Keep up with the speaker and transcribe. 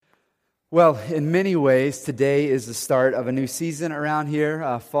Well, in many ways, today is the start of a new season around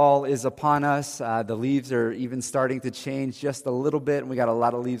here. Fall is upon us. The leaves are even starting to change just a little bit. And we got a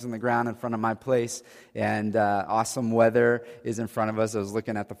lot of leaves on the ground in front of my place. And awesome weather is in front of us. I was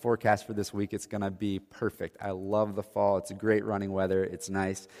looking at the forecast for this week. It's going to be perfect. I love the fall. It's a great running weather. It's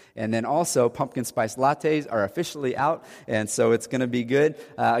nice. And then also, pumpkin spice lattes are officially out. And so it's going to be good.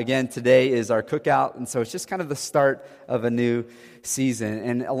 Again, today is our cookout. And so it's just kind of the start of a new season.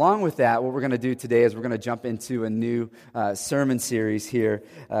 And along with that, what we're going to do today is we're going to jump into a new sermon series here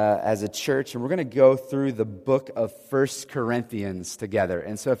as a church, and we're going to go through the book of 1 Corinthians together.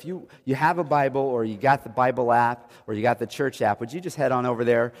 And so if you have a Bible, or you got the Bible app, or you got the church app, would you just head on over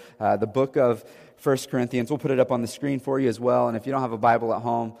there, the book of 1 Corinthians. We'll put it up on the screen for you as well. And if you don't have a Bible at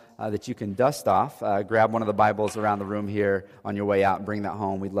home that you can dust off, grab one of the Bibles around the room here on your way out and bring that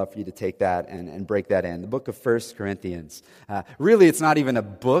home. We'd love for you to take that and break that in. The book of 1 Corinthians. Really, it's not even a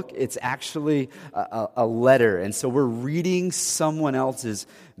book. It's actually a letter. And so we're reading someone else's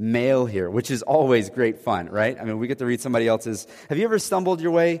mail here, which is always great fun, right? I mean, we get to read somebody else's. Have you ever stumbled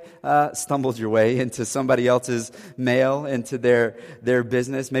your way into somebody else's mail, into their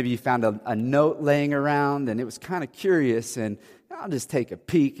business? Maybe you found a note laying around and it was kind of curious, and I'll just take a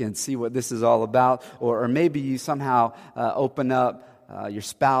peek and see what this is all about. Or maybe you somehow open up your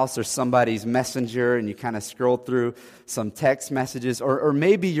spouse or somebody's messenger and you kind of scroll through some text messages. Or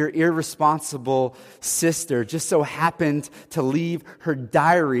maybe your irresponsible sister just so happened to leave her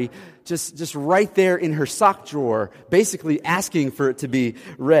diary just right there in her sock drawer, basically asking for it to be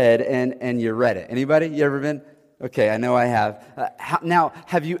read, and you read it. Anybody? You ever been? Okay, I know I have. Now,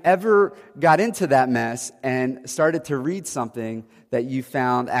 have you ever got into that mess and started to read something that you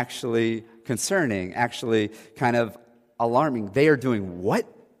found actually concerning, actually kind of alarming? They are doing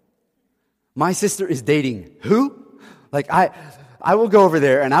what? My sister is dating who? Like, I will go over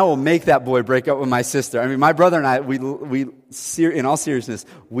there and I will make that boy break up with my sister. I mean, my brother and I, we in all seriousness,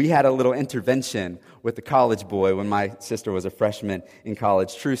 we had a little intervention with the college boy when my sister was a freshman in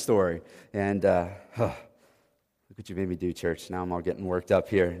college. True story. And, look what you made me do, church. Now I'm all getting worked up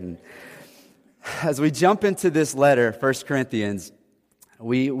here. And as we jump into this letter, 1 Corinthians,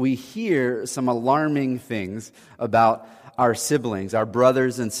 we hear some alarming things about our siblings, our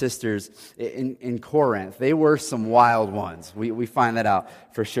brothers and sisters in Corinth. They were some wild ones. We find that out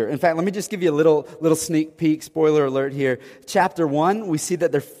for sure. In fact, let me just give you a little sneak peek, spoiler alert here. Chapter 1, we see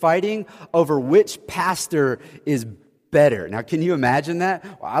that they're fighting over which pastor is better. Now, can you imagine that?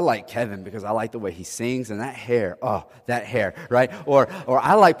 Well, I like Kevin because I like the way he sings, and that hair, right? Or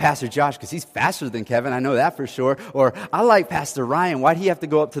I like Pastor Josh because he's faster than Kevin. I know that for sure. Or I like Pastor Ryan. Why'd he have to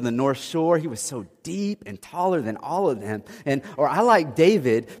go up to the North Shore? He was so deep and taller than all of them. Or I like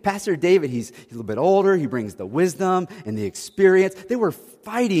David, Pastor David. He's a little bit older. He brings the wisdom and the experience. They were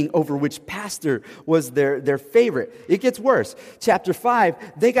fighting over which pastor was their favorite. It gets worse. Chapter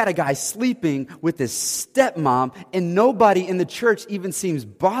 5, they got a guy sleeping with his stepmom, and nobody in the church even seems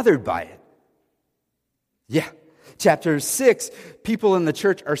bothered by it. Yeah. Chapter 6, people in the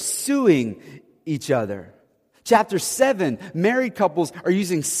church are suing each other. Chapter 7, married couples are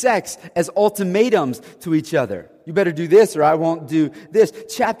using sex as ultimatums to each other. You better do this or I won't do this.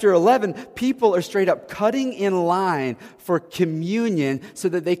 Chapter 11, people are straight up cutting in line for communion so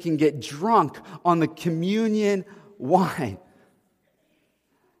that they can get drunk on the communion wine.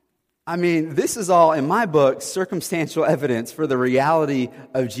 I mean, this is all, in my book, circumstantial evidence for the reality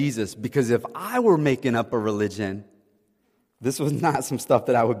of Jesus. Because if I were making up a religion, this was not some stuff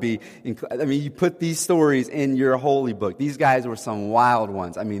that I would be. I mean, you put these stories in your holy book. These guys were some wild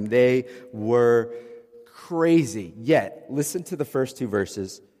ones. I mean, they were crazy. Yet, listen to the first two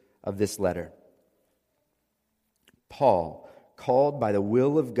verses of this letter. Paul, called by the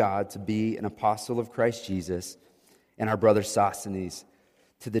will of God to be an apostle of Christ Jesus, and our brother Sosthenes,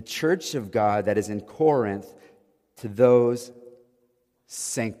 to the church of God that is in Corinth, to those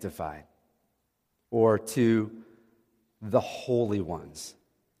sanctified, or to the holy ones.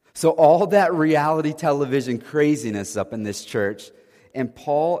 So all that reality television craziness up in this church, and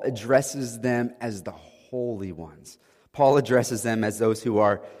Paul addresses them as the holy ones. Paul addresses them as those who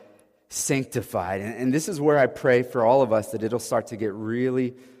are sanctified. And this is where I pray for all of us that it'll start to get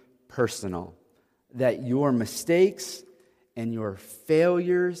really personal. That your mistakes and your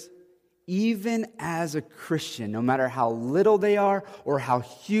failures, even as a Christian, no matter how little they are or how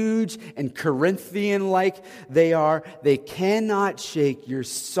huge and Corinthian-like they are, they cannot shake your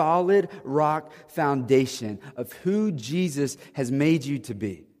solid rock foundation of who Jesus has made you to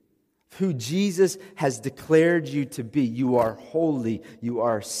be, who Jesus has declared you to be. You are holy. You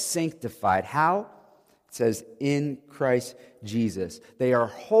are sanctified. How? It says, in Christ Jesus. They are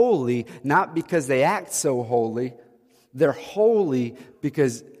holy, not because they act so holy. They're holy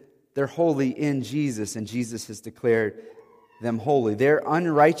because they're holy in Jesus, and Jesus has declared them holy. Their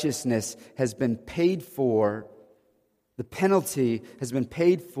unrighteousness has been paid for. The penalty has been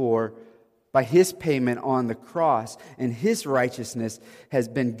paid for by His payment on the cross, and His righteousness has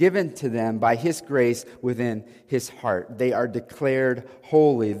been given to them by His grace within His heart. They are declared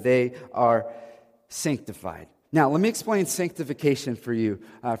holy. They are sanctified. Now, let me explain sanctification for you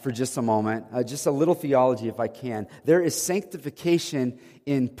for just a moment. Just a little theology, if I can. There is sanctification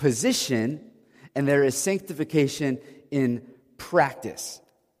in position, and there is sanctification in practice.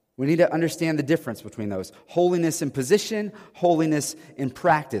 We need to understand the difference between those. Holiness in position, holiness in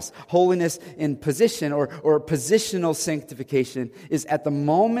practice. Holiness in position or positional sanctification is at the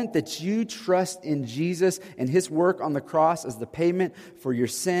moment that you trust in Jesus and His work on the cross as the payment for your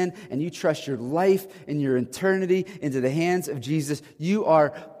sin, and you trust your life and your eternity into the hands of Jesus, you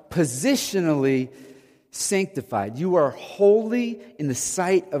are positionally sanctified. You are holy in the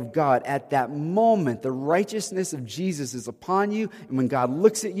sight of God. At that moment, the righteousness of Jesus is upon you. And when God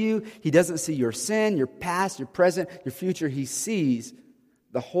looks at you, He doesn't see your sin, your past, your present, your future. He sees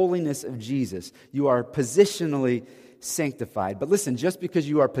the holiness of Jesus. You are positionally sanctified. But listen, just because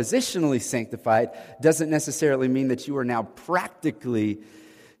you are positionally sanctified doesn't necessarily mean that you are now practically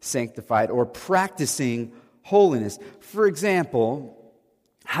sanctified or practicing holiness. For example,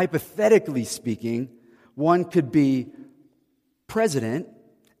 hypothetically speaking, one could be president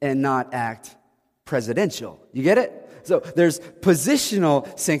and not act presidential. You get it? So there's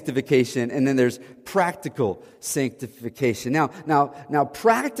positional sanctification, and then there's practical sanctification. Now,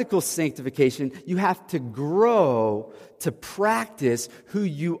 practical sanctification, you have to grow to practice who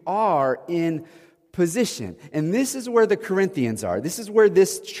you are in position. And this is where the Corinthians are. This is where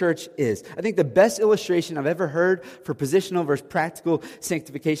this church is. I think the best illustration I've ever heard for positional versus practical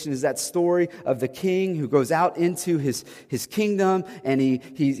sanctification is that story of the king who goes out into his kingdom, and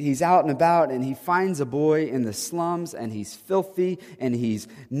he's out and about, and he finds a boy in the slums, and he's filthy, and he's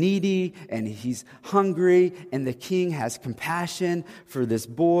needy, and he's hungry, and the king has compassion for this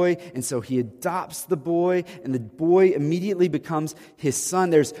boy, and so he adopts the boy, and the boy immediately becomes his son.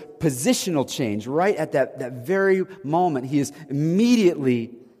 There's positional change right at that very moment. He is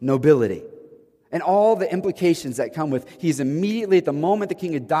immediately nobility. And all the implications that come with, he's immediately, at the moment the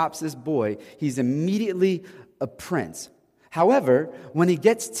king adopts this boy, he's immediately a prince. However, when he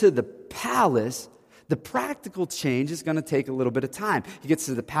gets to the palace, the practical change is going to take a little bit of time. He gets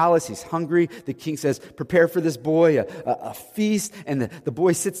to the palace, he's hungry. The king says, prepare for this boy a feast. And the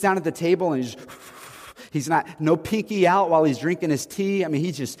boy sits down at the table, and he's no pinky out while he's drinking his tea. I mean,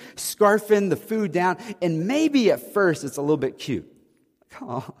 he's just scarfing the food down. And maybe at first it's a little bit cute.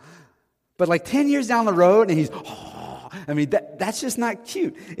 Oh. But like 10 years down the road, and that's just not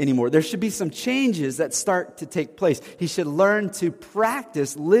cute anymore. There should be some changes that start to take place. He should learn to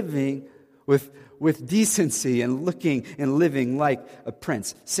practice living with decency and looking and living like a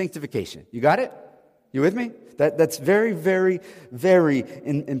prince. Sanctification. You got it? You with me? That's very, very, very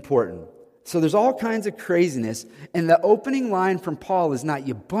important. So there's all kinds of craziness. And the opening line from Paul is not,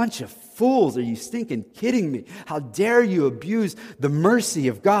 "You bunch of fools, are you stinking kidding me? How dare you abuse the mercy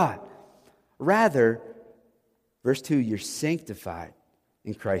of God?" Rather, verse 2, you're sanctified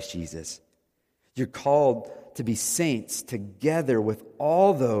in Christ Jesus. You're called to be saints together with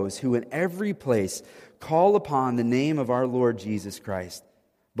all those who in every place call upon the name of our Lord Jesus Christ,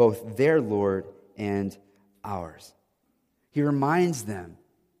 both their Lord and ours. He reminds them,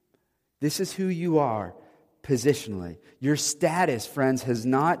 this is who you are positionally. Your status, friends, has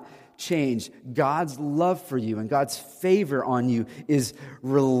not changed. God's love for you and God's favor on you is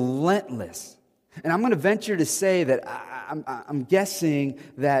relentless. And I'm going to venture to say that I'm guessing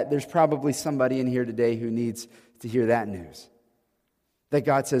that there's probably somebody in here today who needs to hear that news. That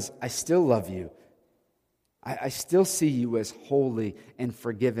God says, I still love you. I still see you as holy and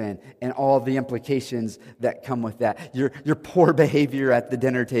forgiven, and all the implications that come with that. Your poor behavior at the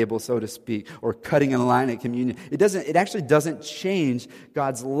dinner table, so to speak, or cutting in line at communion. It actually doesn't change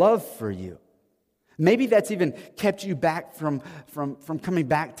God's love for you. Maybe that's even kept you back from coming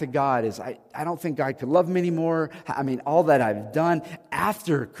back to God. Is I don't think God could love me anymore. I mean, all that I've done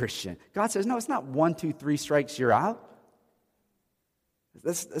after a Christian. God says, no, it's not 1, 2, 3 strikes, you're out.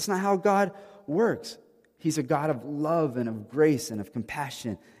 That's not how God works. He's a God of love and of grace and of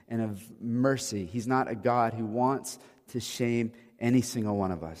compassion and of mercy. He's not a God who wants to shame any single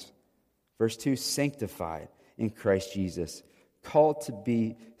one of us. Verse 2, sanctified in Christ Jesus. Called to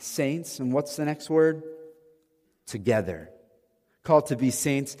be saints. And what's the next word? Together. called to be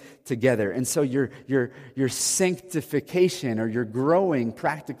saints together. And so your sanctification, or your growing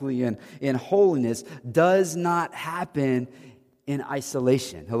practically in holiness, does not happen in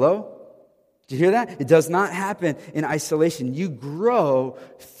isolation. Hello? Did you hear that? It does not happen in isolation. You grow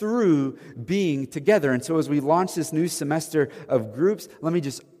through being together. And so as we launch this new semester of groups, let me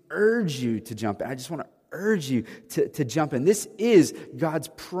just urge you to jump in. I just want to urge you to jump in. This is God's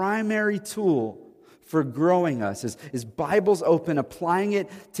primary tool for growing us. As Bibles open, applying it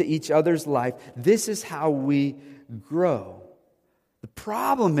to each other's life, this is how we grow. The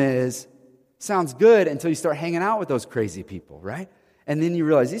problem is, sounds good until you start hanging out with those crazy people, right? And then you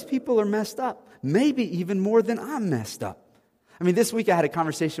realize these people are messed up, maybe even more than I'm messed up. I mean, this week I had a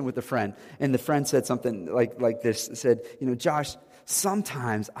conversation with a friend, and the friend said something like this. Said, Josh,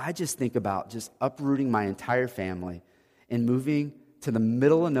 sometimes I just think about just uprooting my entire family and moving to the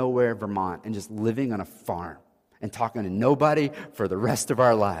middle of nowhere, Vermont, and just living on a farm and talking to nobody for the rest of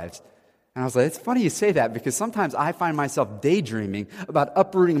our lives. And I was like, it's funny you say that, because sometimes I find myself daydreaming about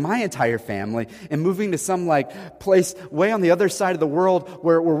uprooting my entire family and moving to some place way on the other side of the world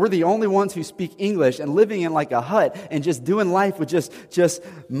where we're the only ones who speak English, and living in a hut and just doing life with just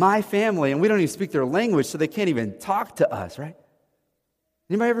my family, and we don't even speak their language, so they can't even talk to us, right?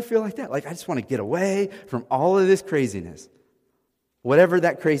 Anybody ever feel like that? I just want to get away from all of this craziness. Whatever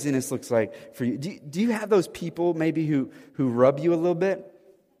that craziness looks like for you. Do you have those people we who rub you a little bit?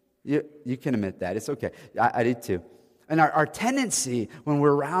 You can admit that. It's okay. I did too. And our tendency when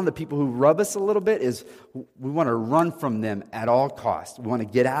we're around the people who rub us a little bit is we want to run from them at all costs. We want to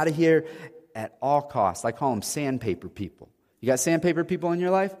get out of here at all costs. I call them sandpaper people. You got sandpaper people in your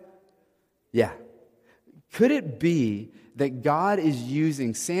life? Yeah. Could it be that God is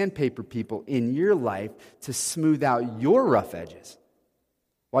using sandpaper people in your life to smooth out your rough edges?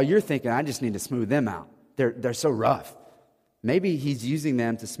 While you're thinking, I just need to smooth them out. They're so rough. Maybe he's using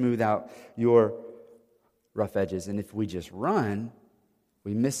them to smooth out your rough edges. And if we just run,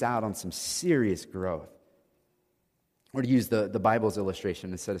 we miss out on some serious growth. Or to use the Bible's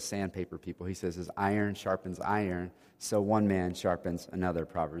illustration instead of sandpaper people, he says, as iron sharpens iron, so one man sharpens another,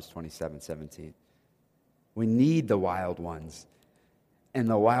 Proverbs 27:17. We need the wild ones, and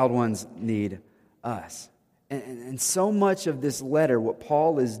the wild ones need us. And so much of this letter, what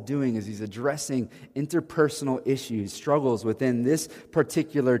Paul is doing is he's addressing interpersonal issues, struggles within this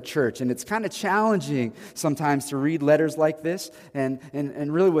particular church. And it's kind of challenging sometimes to read letters like this. And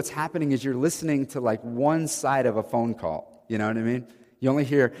really what's happening is you're listening to one side of a phone call. You know what I mean? You only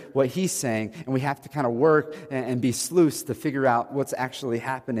hear what he's saying, and we have to kind of work and be sleuths to figure out what's actually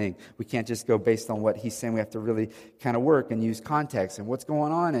happening. We can't just go based on what he's saying. We have to really kind of work and use context and what's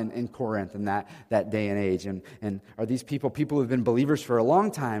going on in Corinth in that day and age. And are these people who have been believers for a long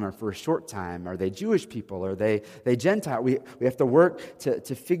time or for a short time? Are they Jewish people? Are they Gentile? We have to work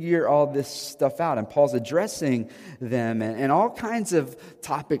to figure all this stuff out. And Paul's addressing them, and all kinds of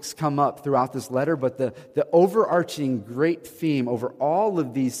topics come up throughout this letter, but the overarching great theme over all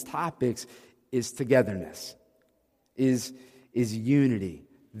of these topics is togetherness, is unity.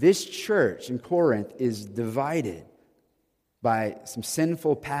 This church in Corinth is divided by some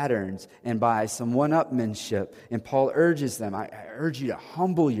sinful patterns and by some one-upmanship. And Paul urges them, I urge you to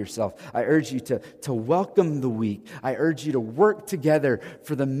humble yourself. I urge you to welcome the weak. I urge you to work together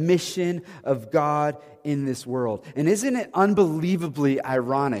for the mission of God in this world. And isn't it unbelievably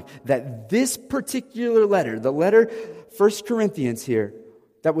ironic that this particular letter, the letter 1 Corinthians here,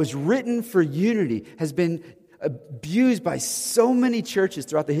 that was written for unity, has been abused by so many churches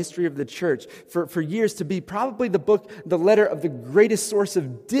throughout the history of the church for years to be probably the letter of the greatest source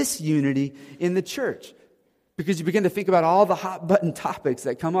of disunity in the church. Because you begin to think about all the hot button topics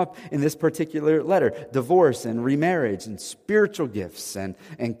that come up in this particular letter. Divorce and remarriage and spiritual gifts and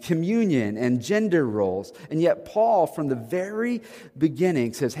communion and gender roles. And yet Paul, from the very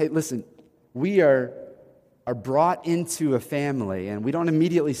beginning, says, hey, listen, we are brought into a family, and we don't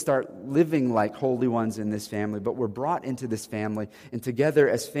immediately start living like holy ones in this family, but we're brought into this family, and together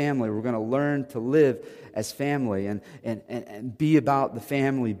as family, we're going to learn to live as family and be about the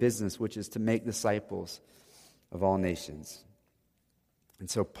family business, which is to make disciples of all nations. And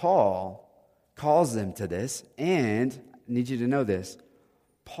so Paul calls them to this, and I need you to know this,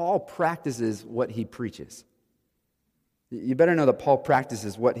 Paul practices what he preaches. You better know that Paul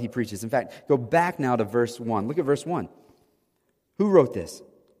practices what he preaches. In fact, go back now to verse 1. Look at verse 1. Who wrote this?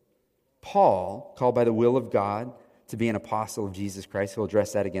 Paul, called by the will of God to be an apostle of Jesus Christ. He'll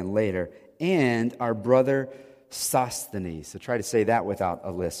address that again later. And our brother Sosthenes. So try to say that without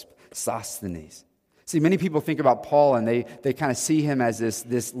a lisp. Sosthenes. See, many people think about Paul and they kind of see him as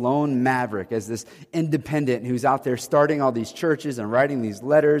this lone maverick, as this independent who's out there starting all these churches and writing these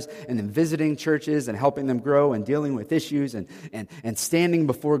letters and then visiting churches and helping them grow and dealing with issues and standing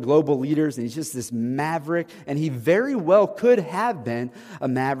before global leaders. And he's just this maverick. And he very well could have been a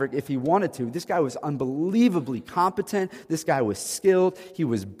maverick if he wanted to. This guy was unbelievably competent. This guy was skilled. He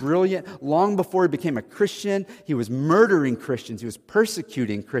was brilliant. Long before he became a Christian, he was murdering Christians. He was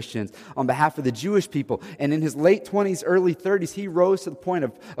persecuting Christians on behalf of the Jewish people. And in his late 20s, early 30s, he rose to the point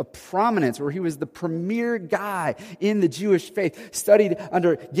of prominence where he was the premier guy in the Jewish faith, studied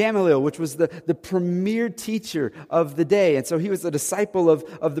under Gamaliel, which was the premier teacher of the day. And so he was a disciple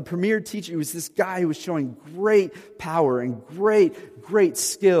of the premier teacher. He was this guy who was showing great power and great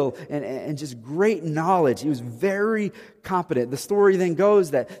skill and just great knowledge. He was very competent. The story then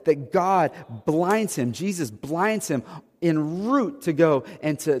goes that God blinds him, Jesus blinds him en route to go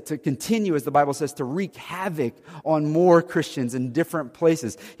and to continue, as the Bible says, to wreak havoc on more Christians in different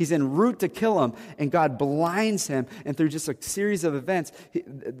places. He's en route to kill him, and God blinds him, and through just a series of events,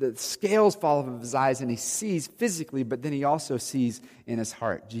 the scales fall off of his eyes, and he sees physically, but then he also sees in his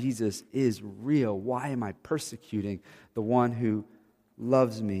heart, Jesus is real. Why am I persecuting the one who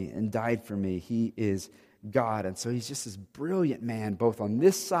loves me and died for me? He is God. And so he's just this brilliant man, both on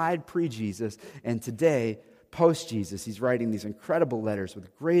this side pre-Jesus and today post-Jesus. He's writing these incredible letters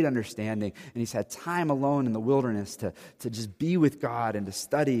with great understanding, and he's had time alone in the wilderness to just be with God and to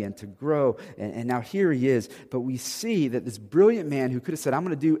study and to grow. And now here he is. But we see that this brilliant man who could have said, I'm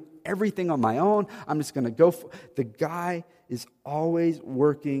going to do everything on my own, I'm just going to go. The guy is always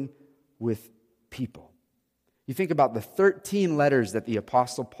working with people. You think about the 13 letters that the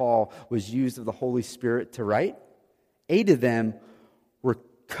Apostle Paul was used of the Holy Spirit to write. 8 of them were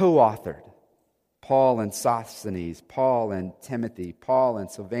co-authored. Paul and Sosthenes, Paul and Timothy, Paul and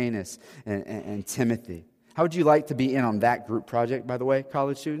Silvanus and Timothy. How would you like to be in on that group project, by the way,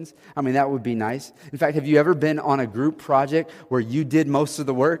 college students? I mean, that would be nice. In fact, have you ever been on a group project where you did most of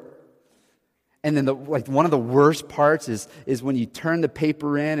the work? And then one of the worst parts is when you turn the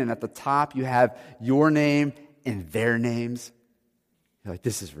paper in and at the top you have your name and their names. You're like,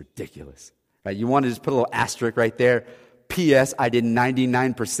 this is ridiculous. Right? You want to just put a little asterisk right there. P.S. I did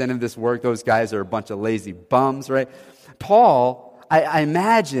 99% of this work. Those guys are a bunch of lazy bums, right? Paul, I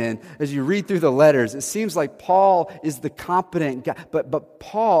imagine, as you read through the letters, it seems like Paul is the competent guy. But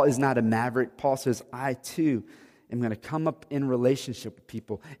Paul is not a maverick. Paul says, I too am going to come up in relationship with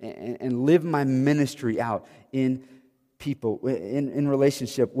people and live my ministry out in people, in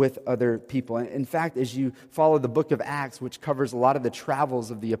relationship with other people. In fact, as you follow the book of Acts, which covers a lot of the travels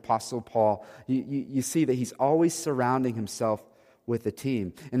of the Apostle Paul, you see that he's always surrounding himself with a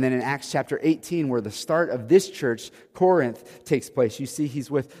team. And then in Acts chapter 18, where the start of this church, Corinth, takes place, you see he's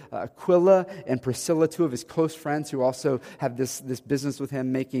with Aquila and Priscilla, 2 of his close friends who also have this business with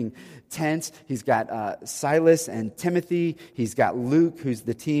him making tents. He's got Silas and Timothy. He's got Luke, who's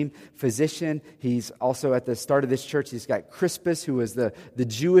the team physician. He's also at the start of this church, he's got Crispus, who was the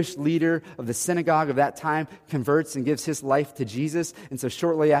Jewish leader of the synagogue of that time, converts and gives his life to Jesus. And so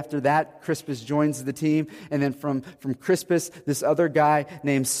shortly after that, Crispus joins the team. And then from Crispus, this other guy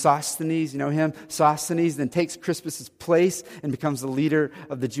named Sosthenes, you know him? Sosthenes then takes Crispus's place and becomes the leader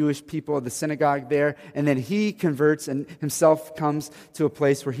of the Jewish people of the synagogue there. And then he converts and himself comes to a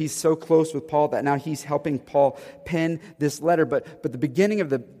place where he's so close with Paul that now he's helping Paul pen this letter. But the beginning of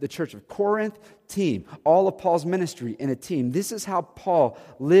the church of Corinth, team, all of Paul's ministry in a team. This is how Paul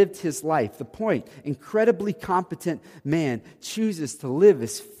lived his life. The point, incredibly competent man chooses to live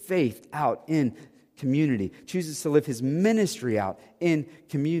his faith out in community, chooses to live his ministry out in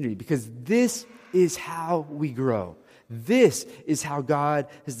community, because this is how we grow. This is how God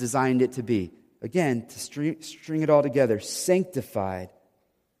has designed it to be. Again, to string it all together, sanctified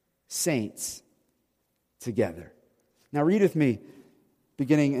saints together. Now read with me,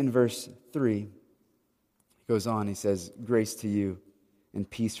 beginning in verse 3. He goes on, he says, grace to you and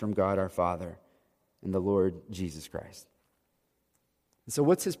peace from God our Father and the Lord Jesus Christ. And so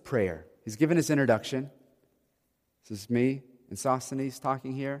what's his prayer? He's given his introduction. This is me and Sosthenes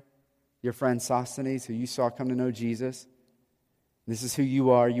talking here. Your friend Sosthenes, who you saw come to know Jesus. This is who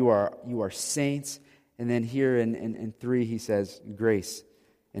you are. You are saints. And then here in 3, he says, grace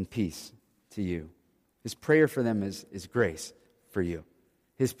and peace to you. His prayer for them is grace for you.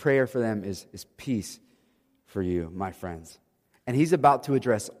 His prayer for them is peace for you, my friends. And he's about to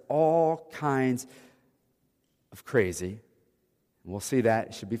address all kinds of crazy. We'll see that.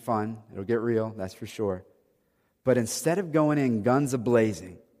 It should be fun. It'll get real, that's for sure. But instead of going in guns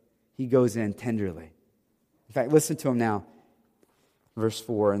a-blazing, he goes in tenderly. In fact, listen to him now. verse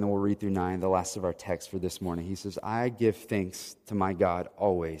 4, and then we'll read through 9, the last of our text for this morning. He says, I give thanks to my God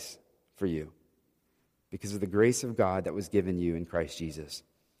always for you, because of the grace of God that was given you in Christ Jesus,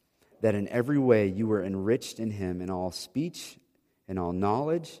 that in every way you were enriched in him in all speech and all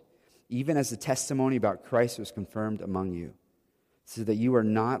knowledge, even as the testimony about Christ was confirmed among you, so that you are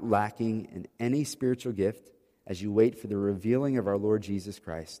not lacking in any spiritual gift as you wait for the revealing of our Lord Jesus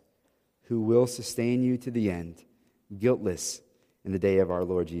Christ, who will sustain you to the end, guiltless in the day of our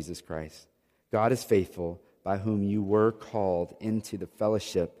Lord Jesus Christ. God is faithful, by whom you were called into the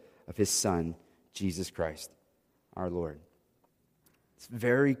fellowship of his Son, Jesus Christ, our Lord. It's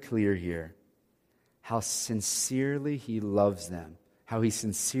very clear here how sincerely he loves them, how he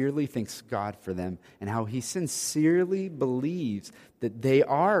sincerely thanks God for them, and how he sincerely believes that they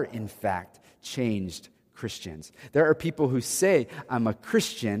are, in fact, changed Christians. There are people who say, I'm a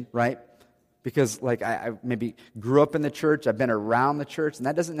Christian, right? Because I maybe grew up in the church, I've been around the church, and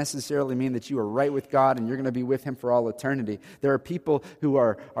that doesn't necessarily mean that you are right with God and you're going to be with him for all eternity. There are people who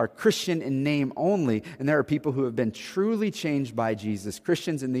are Christian in name only, and there are people who have been truly changed by Jesus.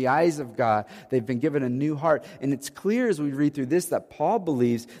 Christians in the eyes of God, they've been given a new heart. And it's clear as we read through this that Paul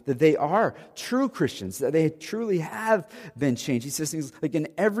believes that they are true Christians, that they truly have been changed. He says things like, in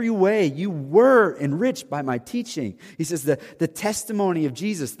every way you were enriched by my teaching. He says the testimony of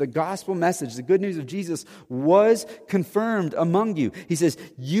Jesus, the gospel message, the good news of Jesus was confirmed among you. He says,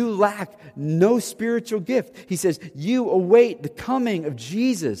 you lack no spiritual gift. He says, you await the coming of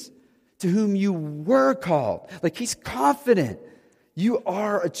Jesus, to whom you were called. Like, he's confident. You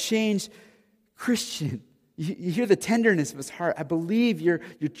are a changed Christian. You hear the tenderness of his heart. I believe you're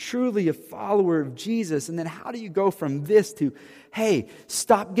truly a follower of Jesus. And then how do you go from this to, hey,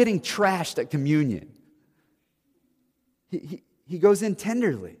 stop getting trashed at communion? He goes in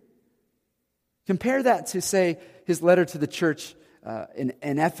tenderly. Compare that to, say, his letter to the church in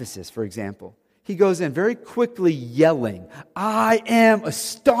Ephesus, for example. He goes in very quickly yelling, I am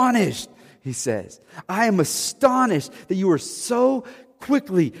astonished, he says. I am astonished that you are so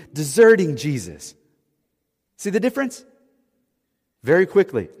quickly deserting Jesus. See the difference? Very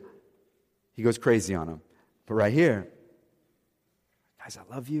quickly, he goes crazy on him. But right here, guys,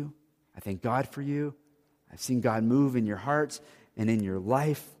 I love you. I thank God for you. I've seen God move in your hearts and in your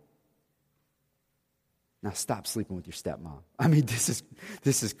life. Now stop sleeping with your stepmom. I mean, this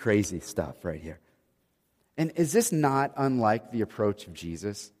is crazy stuff right here. And is this not unlike the approach of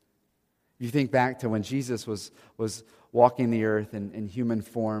Jesus? You think back to when Jesus was walking the earth in human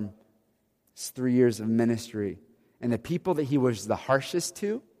form, his 3 years of ministry, and the people that he was the harshest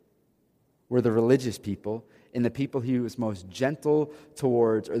to were the religious people, and the people he was most gentle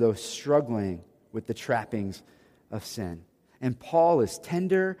towards are those struggling with the trappings of sin. And Paul is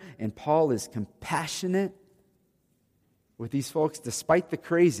tender, and Paul is compassionate with these folks despite the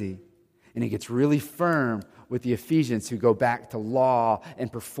crazy. And he gets really firm with the Ephesians who go back to law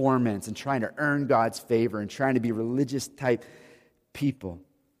and performance and trying to earn God's favor and trying to be religious type people.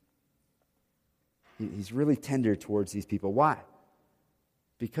 He's really tender towards these people. Why?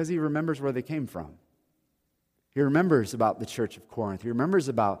 Because he remembers where they came from. He remembers about the church of Corinth. He remembers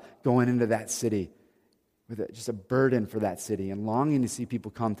about going into that city with just a burden for that city and longing to see people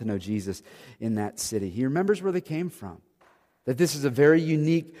come to know Jesus in that city. He remembers where they came from, that this is a very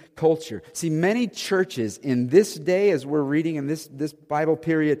unique culture. See, many churches in this day, as we're reading in this Bible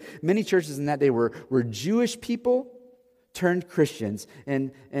period, many churches in that day were Jewish people turned Christians.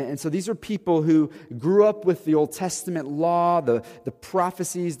 And so these are people who grew up with the Old Testament law, the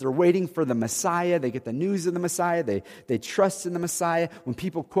prophecies. They're waiting for the Messiah. They get the news of the Messiah. They trust in the Messiah. When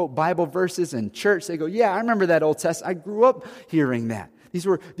people quote Bible verses in church, they go, yeah, I remember that Old Testament. I grew up hearing that. These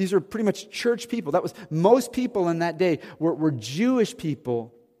were pretty much church people. That was most people in that day were Jewish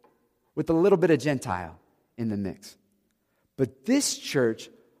people with a little bit of Gentile in the mix. But this church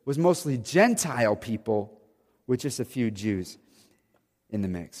was mostly Gentile people with just a few Jews in the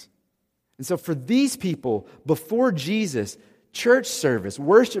mix. And so for these people, before Jesus, church service,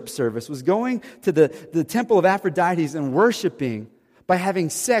 worship service, was going to the temple of Aphrodite and worshiping by having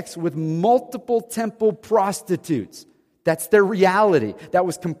sex with multiple temple prostitutes. That's their reality. That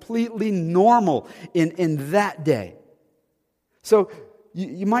was completely normal in that day. So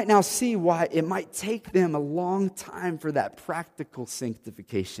you might now see why it might take them a long time for that practical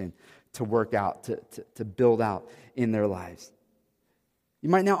sanctification to work out, to build out in their lives. You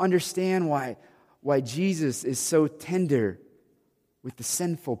might now understand why Jesus is so tender with the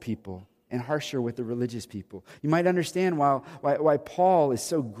sinful people and harsher with the religious people. You might understand why Paul is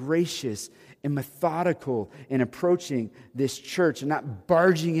so gracious and methodical in approaching this church and not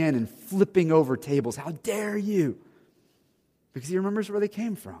barging in and flipping over tables. How dare you? because he remembers where they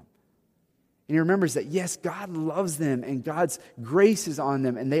came from. And he remembers that, yes, God loves them and God's grace is on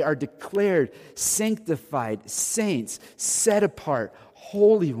them, and they are declared sanctified saints, set apart,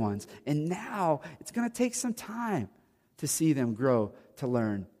 holy ones. And now it's going to take some time to see them grow, to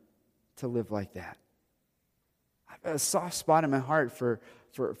learn, to live like that. I have a soft spot in my heart for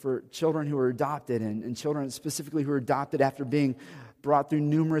children who are adopted and children specifically who are adopted after being brought through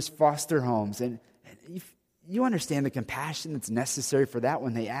numerous foster homes. And you understand the compassion that's necessary for that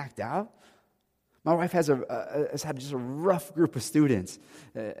when they act out. My wife has had just a rough group of students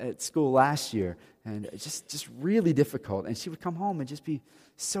at school last year, and it's just really difficult. And she would come home and just be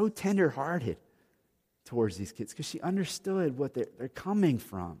so tender-hearted towards these kids because she understood what they're coming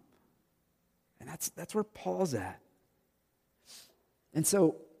from. And that's where Paul's at. And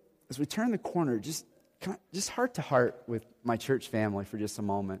so, as we turn the corner, just heart to heart with my church family for just a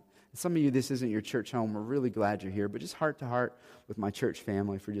moment. And some of you, this isn't your church home. We're really glad you're here, but just heart to heart with my church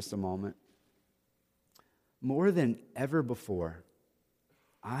family for just a moment. More than ever before,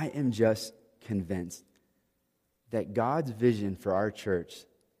 I am just convinced that God's vision for our church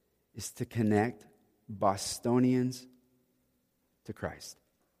is to connect Bostonians to Christ.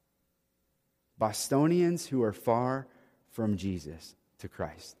 Bostonians who are far from Jesus to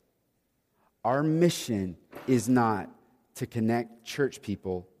Christ. Our mission is not to connect church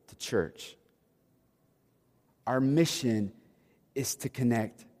people to church. Our mission is to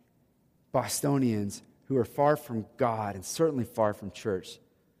connect Bostonians who are far from God and certainly far from church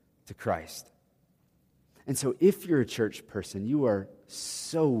to Christ. And so if you're a church person, you are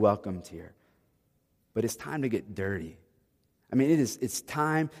so welcomed here. But it's time to get dirty. I mean, it's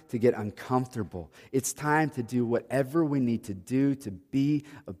time to get uncomfortable. It's time to do whatever we need to do to be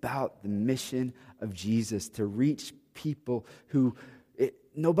about the mission of Jesus, to reach people who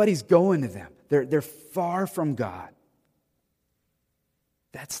nobody's going to them. They're far from God.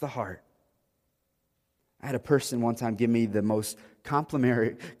 That's the heart. I had a person one time give me the most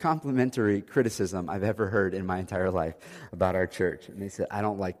complimentary criticism I've ever heard in my entire life about our church. And they said, I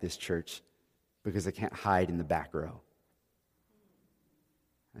don't like this church because I can't hide in the back row.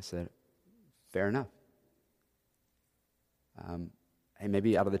 I said, fair enough. Hey,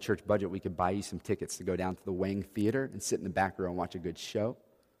 maybe out of the church budget we could buy you some tickets to go down to the Wang Theater and sit in the back row and watch a good show.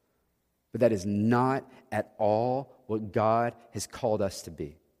 But that is not at all what God has called us to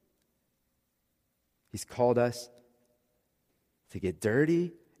be. He's called us to get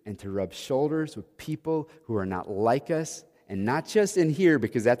dirty and to rub shoulders with people who are not like us, and not just in here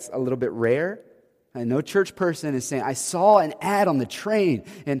because that's a little bit rare. And no church person is saying, I saw an ad on the train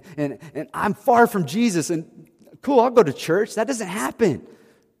and I'm far from Jesus and cool, I'll go to church. That doesn't happen.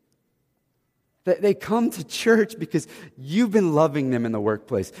 They come to church because you've been loving them in the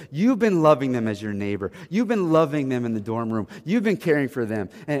workplace. You've been loving them as your neighbor. You've been loving them in the dorm room. You've been caring for them.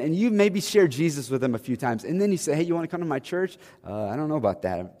 And you maybe shared Jesus with them a few times. And then you say, hey, you want to come to my church? I don't know about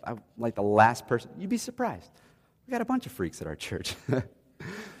that. I'm like the last person. You'd be surprised. We got a bunch of freaks at our church.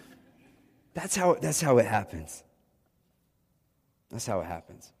 That's how it happens. That's how it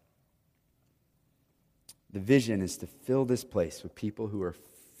happens. The vision is to fill this place with people who are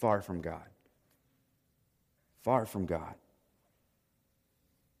far from God. Far from God.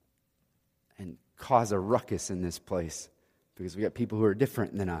 And cause a ruckus in this place because we got people who are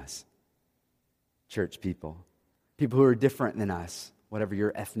different than us. Church people. People who are different than us, whatever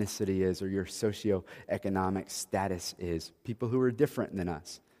your ethnicity is or your socioeconomic status is. People who are different than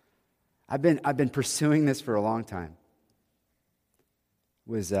us. I've been pursuing this for a long time.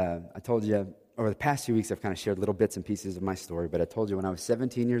 I told you over the past few weeks I've kind of shared little bits and pieces of my story, but I told you when I was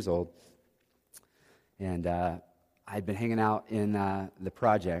 17 years old, and I'd been hanging out in the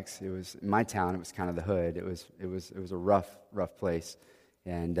projects. It was in my town. It was kind of the hood. It was a rough place,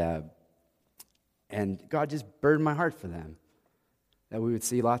 and God just burdened my heart for them, that we would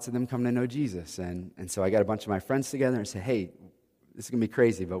see lots of them come to know Jesus. And so I got a bunch of my friends together and said, hey, this is going to be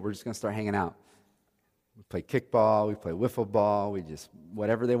crazy, but we're just going to start hanging out. We play kickball, we play wiffle ball, we just,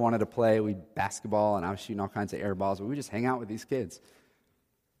 whatever they wanted to play, we basketball, and I was shooting all kinds of air balls, but we just hang out with these kids.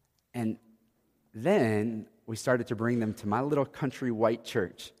 And then we started to bring them to my little country white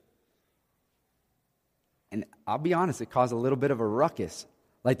church. And I'll be honest, it caused a little bit of a ruckus.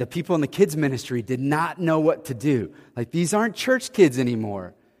 Like the people in the kids ministry did not know what to do. Like these aren't church kids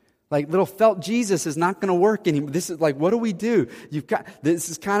anymore. Like little felt Jesus is not going to work anymore. This is like, what do we do? This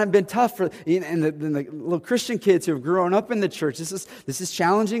has kind of been tough for and the little Christian kids who have grown up in the church. This is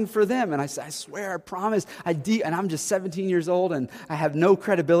challenging for them. And I swear, I promise, and I'm just 17 years old and I have no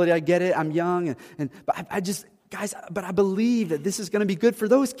credibility. I get it. I'm young, but I just guys, but I believe that this is going to be good for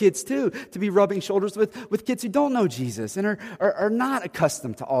those kids too, to be rubbing shoulders with kids who don't know Jesus and are not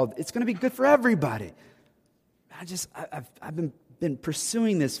accustomed to all. It's going to be good for everybody. I've been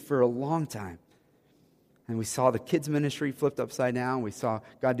pursuing this for a long time. And we saw the kids' ministry flipped upside down. We saw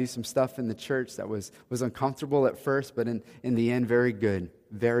God do some stuff in the church that was uncomfortable at first, but in the end, very good,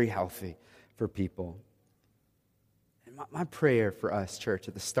 very healthy for people. And my prayer for us, church,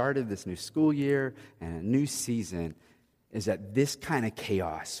 at the start of this new school year and a new season is that this kind of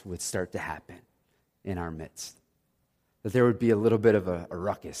chaos would start to happen in our midst. That there would be a little bit of a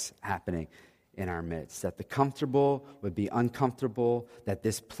ruckus happening in our midst. That the comfortable would be uncomfortable. That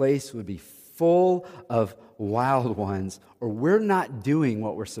this place would be full of wild ones, or we're not doing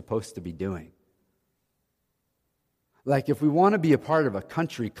what we're supposed to be doing. Like if we want to be a part of a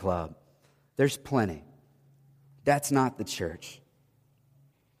country club, there's plenty. That's not the church.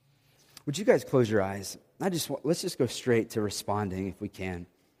 Would you guys close your eyes? Let's just go straight to responding if we can.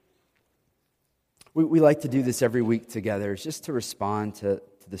 We like to do this every week together, just to respond to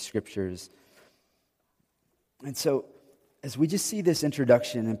the scriptures. And so, as we just see this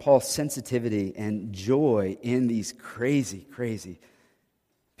introduction and Paul's sensitivity and joy in these crazy, crazy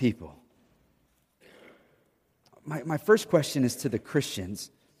people, my first question is to the Christians,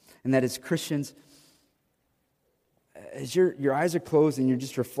 and that is, Christians, as your eyes are closed and you're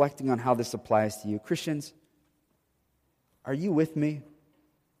just reflecting on how this applies to you, Christians, are you with me?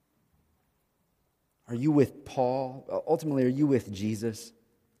 Are you with Paul? Ultimately, are you with Jesus?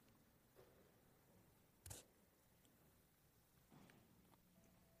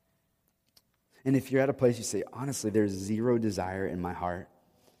 And if you're at a place you say, honestly, there's zero desire in my heart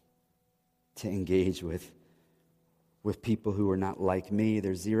to engage with people who are not like me.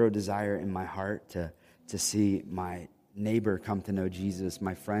 There's zero desire in my heart to see my neighbor come to know Jesus,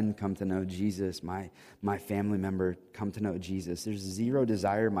 my friend come to know Jesus, my family member come to know Jesus. There's zero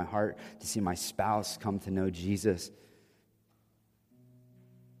desire in my heart to see my spouse come to know Jesus.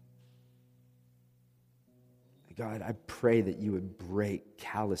 God, I pray that you would break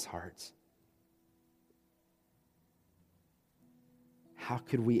callous hearts. How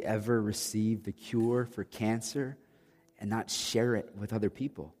could we ever receive the cure for cancer and not share it with other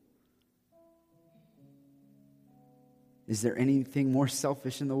people? Is there anything more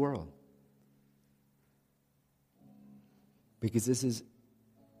selfish in the world? Because this is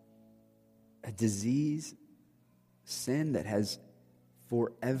a disease, sin that has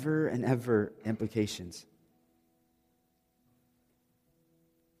forever and ever implications.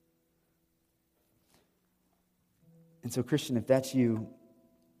 And so, Christian, if that's you,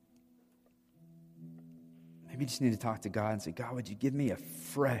 maybe you just need to talk to God and say, God, would you give me a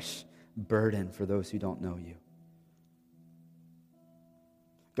fresh burden for those who don't know you?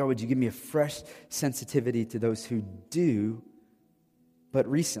 God, would you give me a fresh sensitivity to those who do, but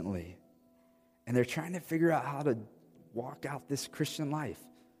recently, and they're trying to figure out how to walk out this Christian life?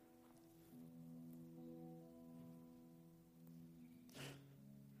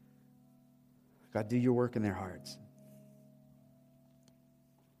 God, do your work in their hearts.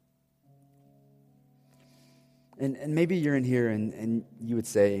 And maybe you're in here and you would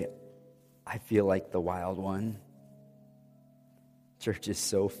say, I feel like the wild one. Church is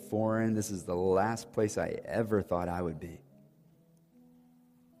so foreign. This is the last place I ever thought I would be.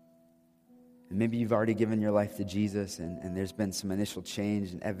 And maybe you've already given your life to Jesus and there's been some initial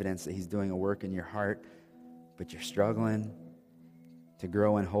change and evidence that he's doing a work in your heart, but you're struggling to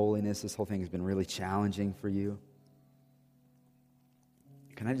grow in holiness. This whole thing has been really challenging for you.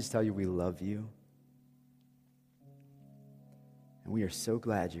 Can I just tell you we love you? And we are so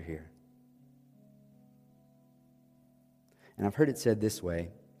glad you're here. And I've heard it said this way,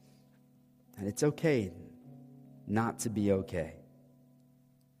 and it's okay not to be okay.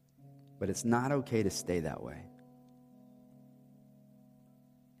 But it's not okay to stay that way.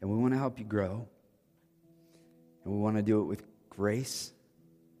 And we want to help you grow. And we want to do it with grace.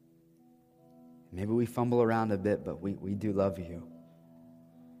 Maybe we fumble around a bit, but we do love you.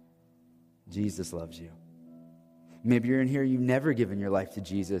 Jesus loves you. Maybe you're in here, you've never given your life to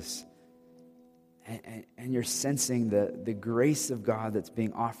Jesus. And you're sensing the grace of God that's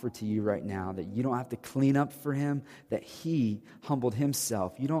being offered to you right now, that you don't have to clean up for him, that he humbled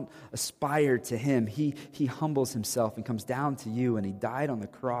himself. You don't aspire to him. He humbles himself and comes down to you, and he died on the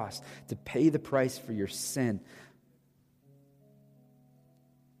cross to pay the price for your sin.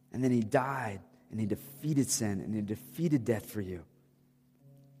 And then he died, and he defeated sin, and he defeated death for you.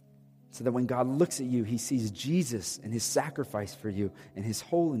 So that when God looks at you, he sees Jesus and his sacrifice for you, and his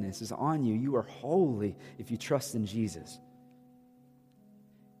holiness is on you. You are holy if you trust in Jesus.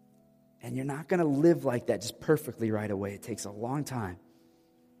 And you're not going to live like that just perfectly right away. It takes a long time.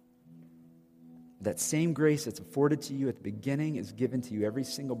 That same grace that's afforded to you at the beginning is given to you every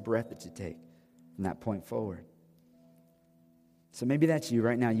single breath that you take from that point forward. So maybe that's you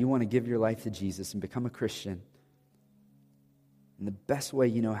right now. You want to give your life to Jesus and become a Christian. And the best way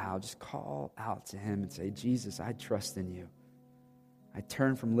you know how, just call out to him and say, Jesus, I trust in you. I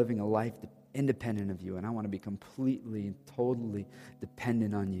turn from living a life independent of you, and I want to be completely and totally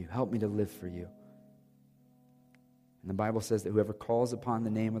dependent on you. Help me to live for you. And the Bible says that whoever calls upon the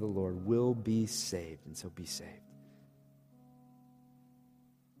name of the Lord will be saved, and so be saved.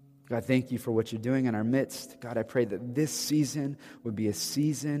 God, thank you for what you're doing in our midst. God, I pray that this season would be a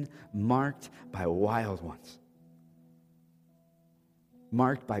season marked by wild ones.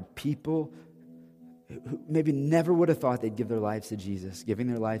 Marked by people who maybe never would have thought they'd give their lives to Jesus, giving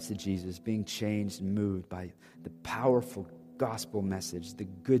their lives to Jesus, being changed and moved by the powerful gospel message, the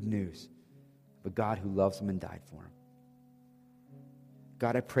good news of a God who loves them and died for them.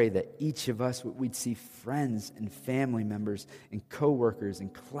 God, I pray that each of us, we'd see friends and family members and coworkers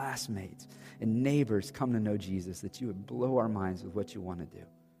and classmates and neighbors come to know Jesus, that you would blow our minds with what you want to do.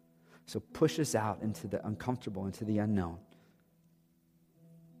 So push us out into the uncomfortable, into the unknown.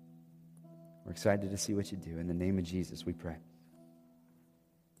 We're excited to see what you do. In the name of Jesus, we pray.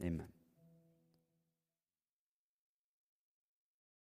 Amen.